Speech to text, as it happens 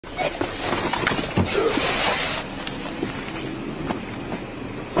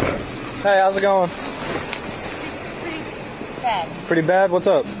Hey, how's it going? Pretty bad. Pretty bad? What's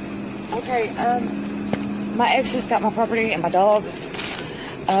up? Okay, my ex has got my property and my dog,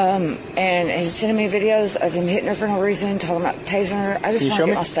 and he's sending me videos of him hitting her for no reason, talking about tasing her. I just want to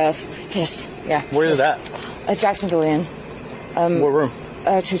get my stuff. Yes, yeah. Where is that? At Jacksonville Inn. What room?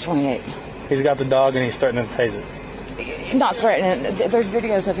 228. He's got the dog and he's threatening to tase it. Not threatening. There's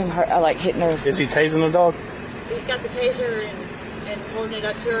videos of him like hitting her. Is he tasing the dog? He's got the taser and holding it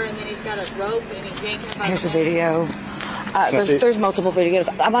up to her, and then he's got a rope and he's yanking her. Here's a video. There's multiple videos.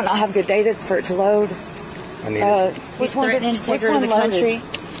 I might not have good data for it to load. I need it. He's threatening to take her to the country.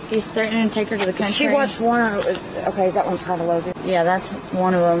 He's threatening to take her to the country. She watched one. Okay, that one's kind of loaded. Yeah, that's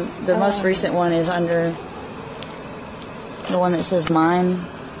one of them. The most recent one is under the one that says mine.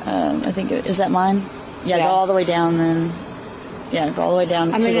 I think is that mine? Yeah, go all the way down then. Yeah, go all the way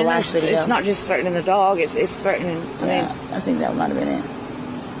down to the last video. It's not just threatening the dog. It's threatening. I think that might have been it.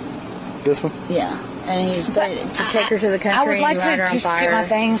 This one? Yeah. And he's threatening to take her to the country. I would like and to just get my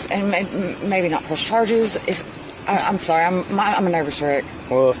things and maybe not press charges. I'm sorry, I'm a nervous wreck.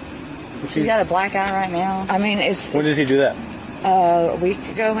 Well, she's got a black eye right now. I mean, when did he do that? A week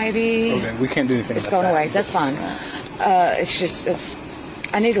ago, maybe. Okay, we can't do anything. It's going away. That's fine. It's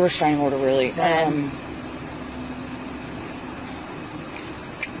I need a restraining order, really.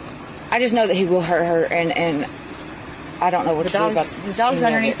 I just know that he will hurt her, and I don't know what to do about the dog's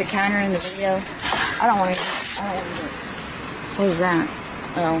underneath the counter in the video. I don't want to. What is that?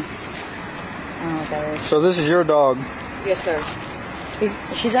 Oh. I don't know what that is. So this is your dog? Yes, sir.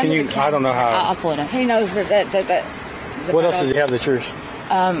 She's under the counter. I don't know how. I'll pull it up. He knows that. What else does he have that's yours?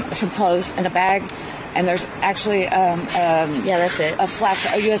 Some clothes in a bag, and there's actually yeah, that's it. A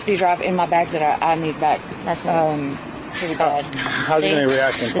USB drive in my bag that I need back. That's pretty bad. How's he going to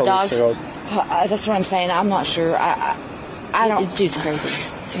react in the dogs? That's what I'm saying. I'm not sure. I don't. Dude's crazy.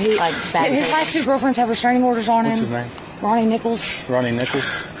 His last two girlfriends have restraining orders on him. What's his name? Ronnie Nichols. Ronnie Nichols.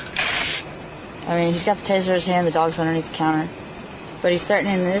 I mean, he's got the taser in his hand. The dog's underneath the counter. But he's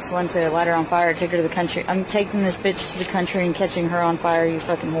threatening this one to light her on fire, take her to the country. I'm taking this bitch to the country and catching her on fire, you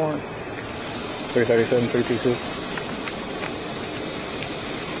fucking whore. 337, 326.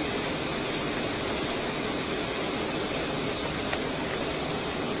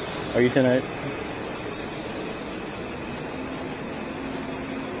 Are you 10-8?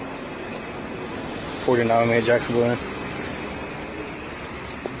 $49 Jacksonville Inn.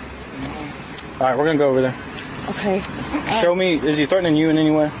 Alright, we're gonna go over there. Okay. Show me, is he threatening you in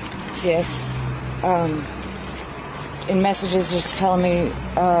any way? Yes. In messages just telling me,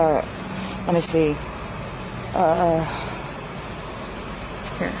 let me see.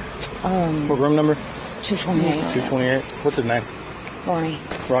 Here. What room number? 228. 228. What's his name? Ronnie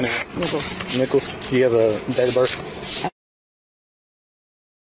Nichols. Nichols. Do you have a date of birth?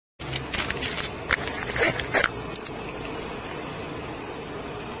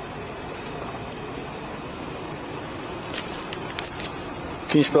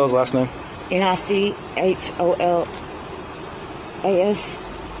 Can you spell his last name? Nicholas.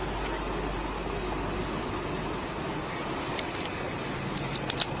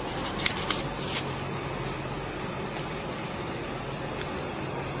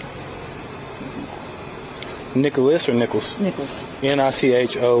 Nicholas or Nichols? Nichols. Nicholas.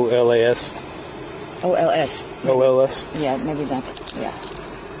 OLS. OLS? Yeah, maybe that. Yeah.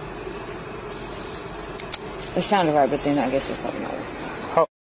 It sounded right, but then I guess it's probably not right.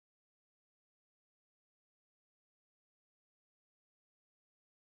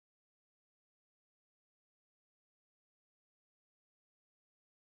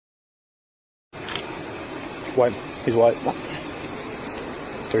 White. He's white.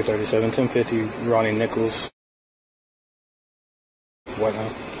 337, 1050, Ronnie Nichols. White now.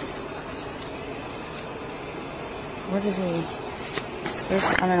 Where does he...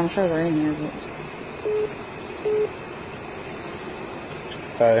 I mean, I'm sure they're in here, but...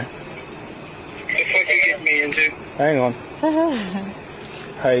 Hey. What the fuck you getting me into? Hang on.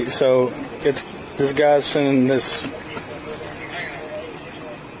 Hey, so it's this guy's sending this.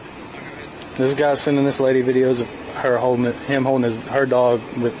 This guy's sending this lady videos of her him holding her dog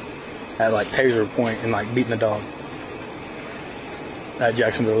at like taser point and like beating the dog at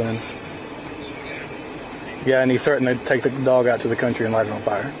Jacksonville Inn. Yeah, and he threatened to take the dog out to the country and light it on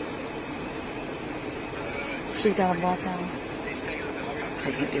fire. She's got a black eye.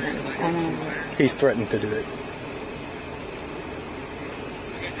 I know. He's threatened to do it.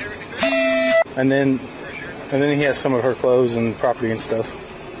 And then he has some of her clothes and property and stuff.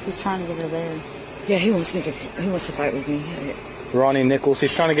 He's trying to get her there. Yeah, he wants to fight with me. Ronnie Nichols.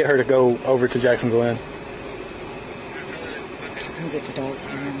 He's trying to get her to go over to Jacksonville Inn. I'll get the dog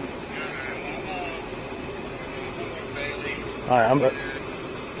for him. Alright, I'm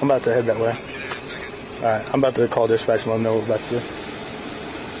about to head that way. Alright, I'm about to call dispatch and let them know what we're about to do.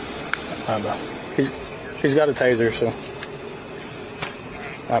 Alright, bro. He's got a taser, so.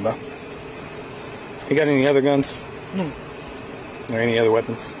 Alright, bro. You got any other guns? No. Or any other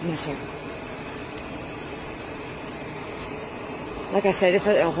weapons? No, sir. Like I said, if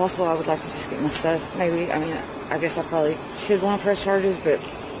at all possible, I would like to just get my stuff. Maybe, I mean, I guess I probably should want to press charges, but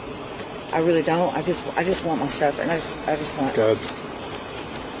I really don't. I just want my stuff, and I just want. Good.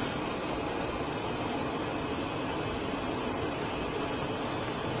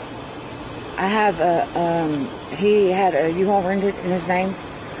 I have he had a U-Haul rented in his name.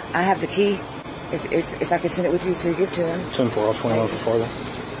 I have the key. If I could send it with you to give to him. 10-4, I'll 21 for farther.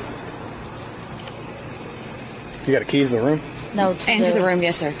 You got a key to the room? No, to the room,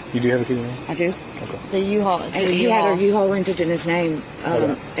 yes, sir. You do have a key to the room? I do. Okay. The U-Haul. He had a U-Haul rented in his name,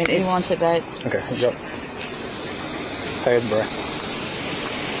 Okay. and He wants it back. Okay, yep. Hey, it's Bray.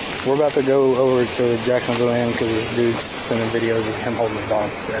 We're about to go over to Jacksonville Inn because this dude's sending videos of him holding the dog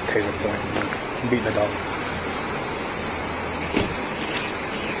at taser point and beating the dog.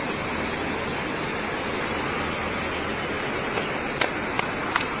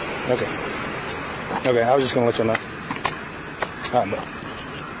 Okay. Okay, I was just gonna let you know. Alright, bro.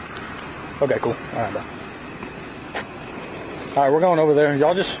 Okay, cool. Alright, bro. Alright, we're going over there.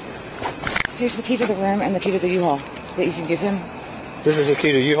 Y'all just... Here's the key to the room and the key to the U-Haul that you can give him. This is the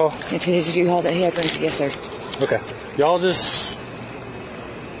key to U-Haul? It's his U-Haul that he had rented, yes, sir. Okay. Y'all just...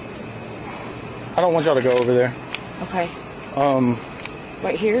 I don't want y'all to go over there. Okay.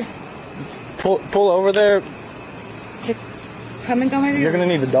 Right here? Pull over there. To come and go, maybe? You're gonna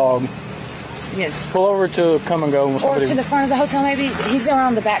need the dog. Yes. Pull over to come and go. Or to the front of the hotel, maybe. He's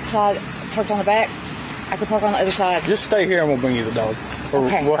around the back side, parked on the back. I could park on the other side. Just stay here and we'll bring you the dog. Or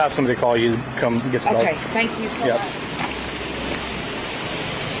okay. We'll have somebody call you to come get the dog. Okay, thank you for yep. that.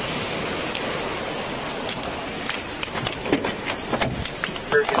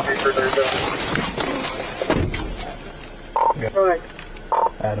 Yep. Right.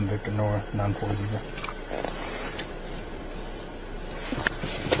 Adam Victor Nora 940.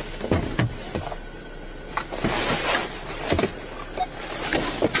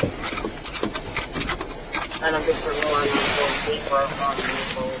 And I'm just for Nora 940.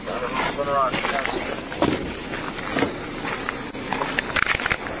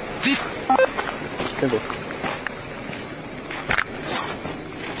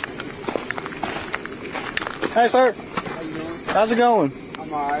 Hey, sir. How you doing? How's it going?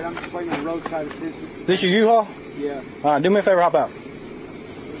 I'm alright. I'm just waiting on roadside assistance. This your U-Haul? Yeah. All right, do me a favor, hop out.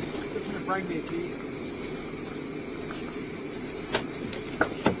 Just gonna bring me a key.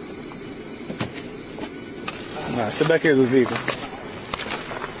 All right, sit back here with the vehicle.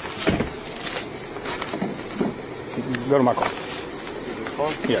 Go to my car.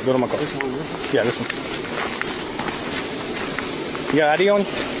 Yeah, go to my car. This one, this one? Yeah, this one. You got ID on you?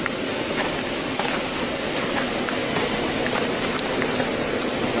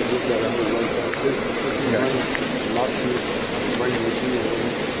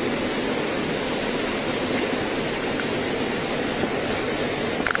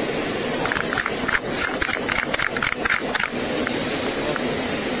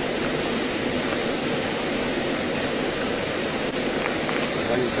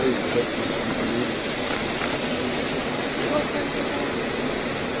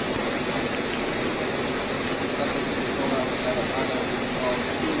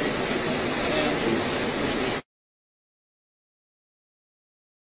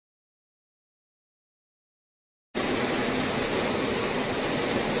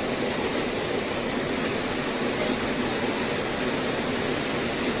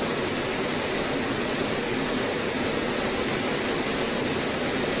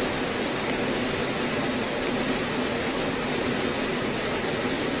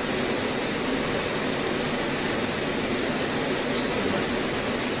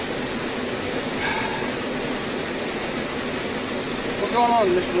 What's going on,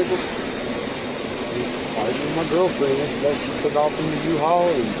 Mr. Nichols? My girlfriend, that she took off in the U-Haul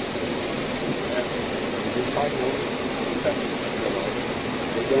and we're fighting over it.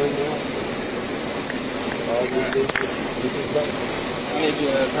 They're done now, so all we did was back. I need you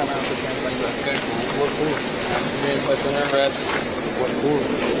to come out for transplant. Okay. What for? Being placed under arrest. What for?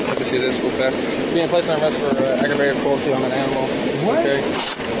 Let me see this real fast. Being placed under arrest for aggravated cruelty on an animal. What? Okay.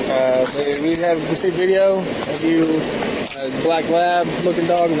 We have received video of you, a black lab looking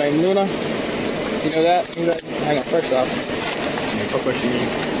dog named Luna. You know that? Hang on, first off. What question you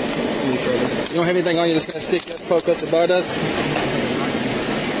need further? You don't have anything on you that's going to stick us, poke us, or bite us?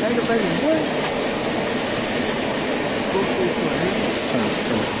 Aggravated what?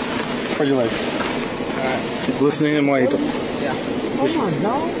 Spread your legs. Alright. Listen to him while you talk. Yeah. Come on,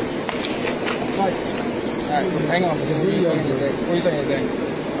 dog. Like, Alright, hang on. Before you say anything,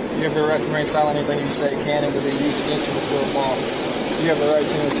 you have the right to remain silent. Anything you say can and will be used against you before a law. You have the right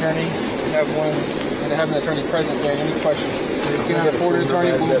to an attorney. You have one, and to have an attorney present during any question. If you cannot afford an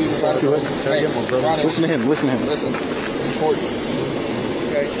attorney, will be provided for. Hey, Ronnie, Listen to him. Listen to him. listen. This is important.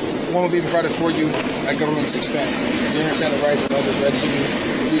 Okay. One will be provided for you at government's expense. You understand the rights of others read to you.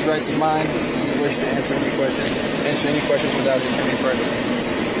 These rights of mine, you wish to answer any questions without the attorney present.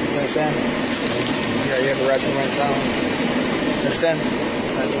 You understand? Yeah, you have the right to remain silent. You understand?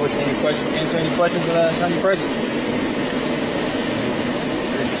 You wish to answer any questions without the attorney present.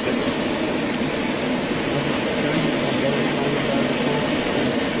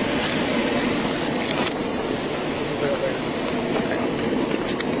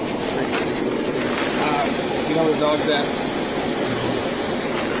 You know where the dog's at?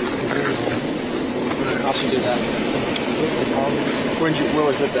 How should you do that? Where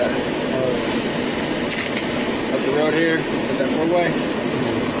was this at? Up the road here? At that four-way?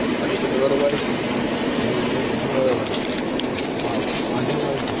 Or just up the road a ways?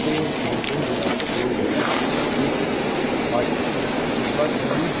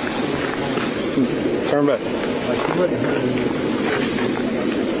 Turn back.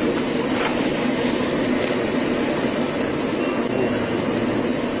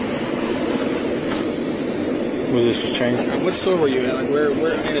 Was this just changed? What store were you at? Like where in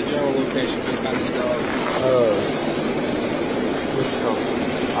a general location can you find this dog? what's it called?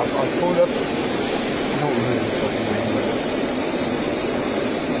 I pulled up. I don't remember the fucking name, but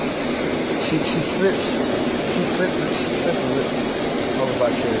she slipped. She slipped a lip over by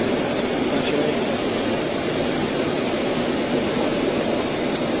Cherry.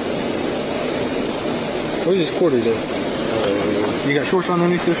 Where's this quarter though? You got shorts on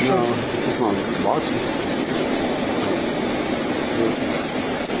underneath this? No, it's just my boxes.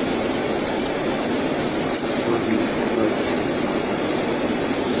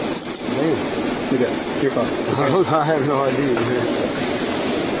 Look at that. You're fine. I have no idea.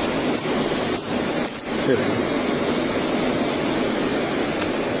 Here.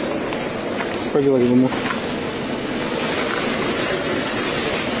 Spread your legs a little more.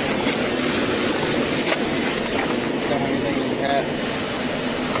 Don't have anything in your hat.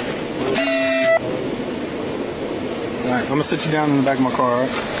 Alright, I'm gonna sit you down in the back of my car,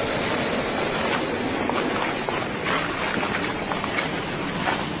 alright?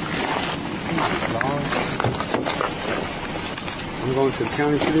 I'm going to the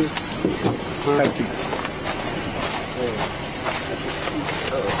county for this. Have a seat.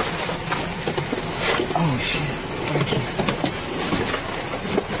 Oh shit! Thank you.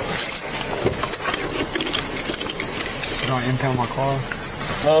 Do I impound my car?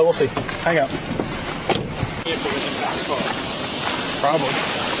 We'll see. Hang out. Probably.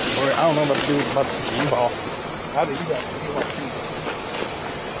 Or I don't know about the U-Haul. How do you got?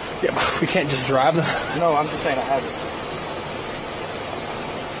 Yeah, we can't just drive them. No, I'm just saying I have it.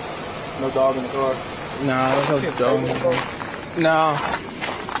 No dog in the car. No, there's no dog in the car. No.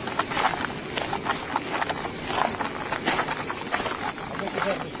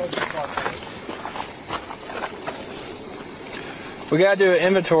 We gotta do an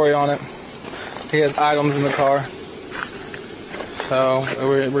inventory on it. He has items in the car. So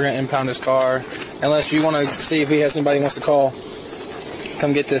we're gonna impound his car. Unless you wanna see if he has anybody who wants to call.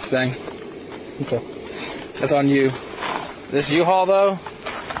 Come get this thing. Okay. That's on you. This U-Haul though,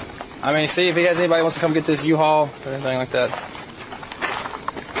 I mean, see if he has anybody who wants to come get this U-Haul or anything like that.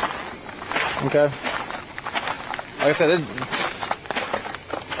 Okay. Like I said,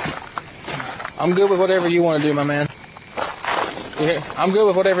 I'm good with whatever you want to do, my man. You hear? I'm good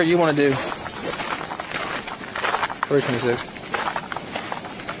with whatever you want to do. 326.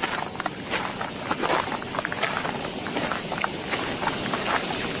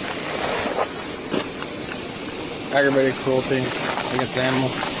 Aggravated cruelty against an animal.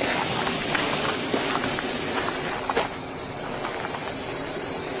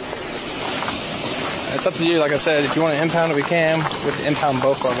 It's up to you. Like I said, if you want to impound it, we can. We have to impound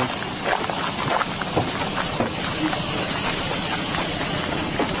both of them.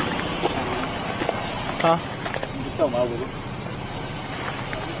 Huh? Just tell them I will.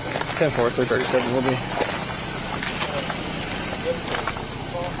 10-4, 337 will be.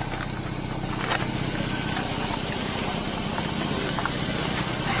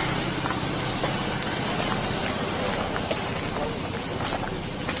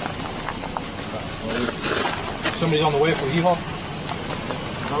 Somebody's on the way for U-Haul?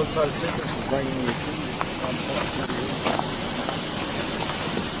 Roadside assistance is bringing me the keys.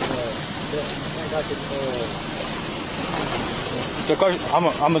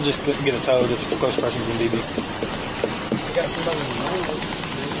 I'm gonna just get a tow if the close person's in DB.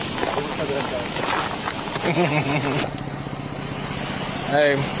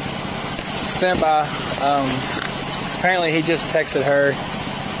 Hey, stand by. Apparently he just texted her.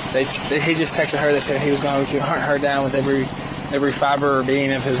 He just texted her that said he was going to hunt her down with every fiber or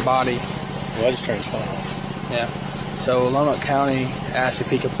being of his body. Well, I just turned his phone off. Yeah. So Lonoke County asked if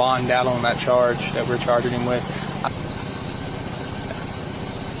he could bond out on that charge that we're charging him with.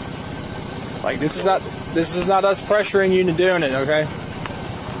 Like, this is not us pressuring you into doing it, okay?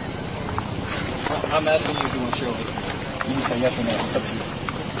 I'm asking you if you want to show it. You can say yes or no. It's up to you.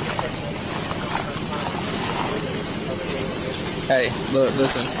 Hey, look,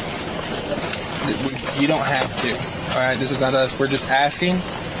 listen. You don't have to. All right, this is not us. We're just asking.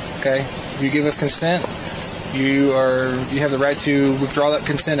 Okay, if you give us consent, you have the right to withdraw that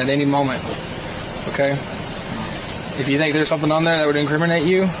consent at any moment. Okay. If you think there's something on there that would incriminate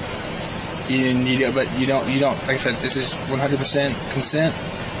you, but you don't. Like I said, this is 100% consent.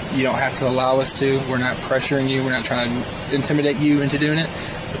 You don't have to allow us to. We're not pressuring you. We're not trying to intimidate you into doing it.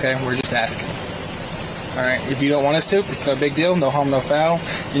 Okay, we're just asking. All right. If you don't want us to, it's no big deal. No harm, no foul.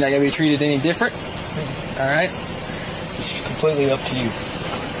 You're not gonna be treated any different. All right. It's completely up to you.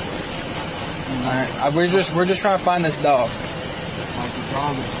 All right. We're just trying to find this dog. Like the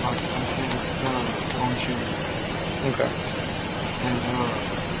dog is like I said, it's on shoot. Okay. And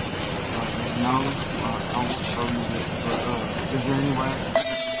no, I won't show you this. But is there any way I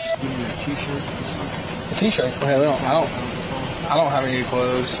can give you a T-shirt or something? A T-shirt? Well, I don't have any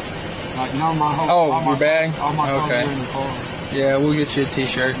clothes. Like no, my whole. Oh, your bag? All my clothes okay. are in the car. Yeah, we'll get you a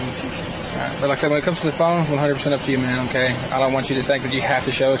T-shirt. Alright, but like I said, when it comes to the phone, 100% up to you, man, okay? I don't want you to think that you have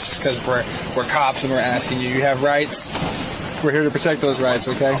to show us just because we're cops and we're asking you. You have rights. We're here to protect those rights,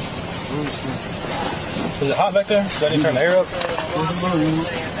 okay? Is it hot back there? Do I need to turn the air up?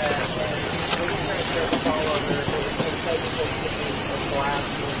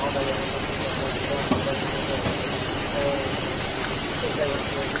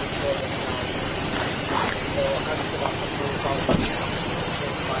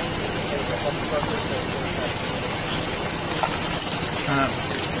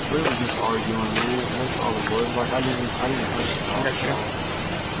 We were just arguing, man. That's all it was. Like I didn't hurt the dog. Gotcha.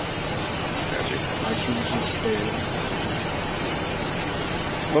 Like she was just scared.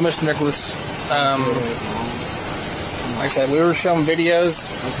 Well, Mr. Nichols, like I said, we were showing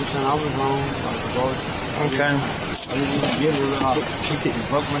videos. That's what I'm saying. I was wrong. Like the dog. Okay. I didn't even get her. She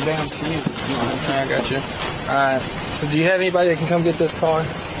broke my damn skin. I got you. Alright. So do you have anybody that can come get this car?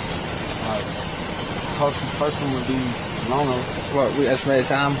 Like, closest person would be Lono. What, we estimated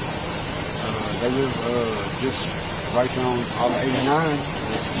time? They live just right there on 89.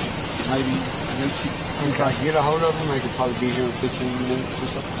 Maybe if I get a hold of them, they could probably be here in 15 minutes or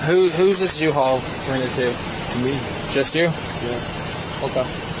something. Who's this U-Haul rented to? To me. Just you? Yeah. Okay.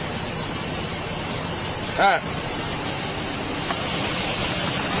 Alright.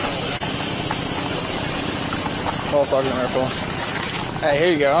 Call Sergeant Merkel. Hey,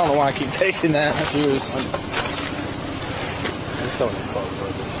 here you go. I don't know why I keep taking that. That's yours.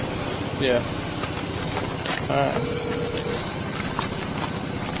 Yeah. Alright.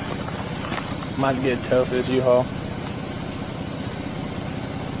 Might get a tow for this U-Haul.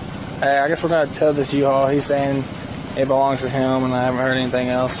 Hey, I guess we're gonna tow this U-Haul. He's saying it belongs to him, and I haven't heard anything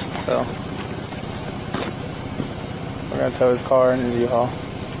else. So we're gonna tow his car and his U-Haul.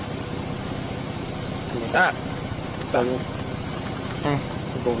 Ah.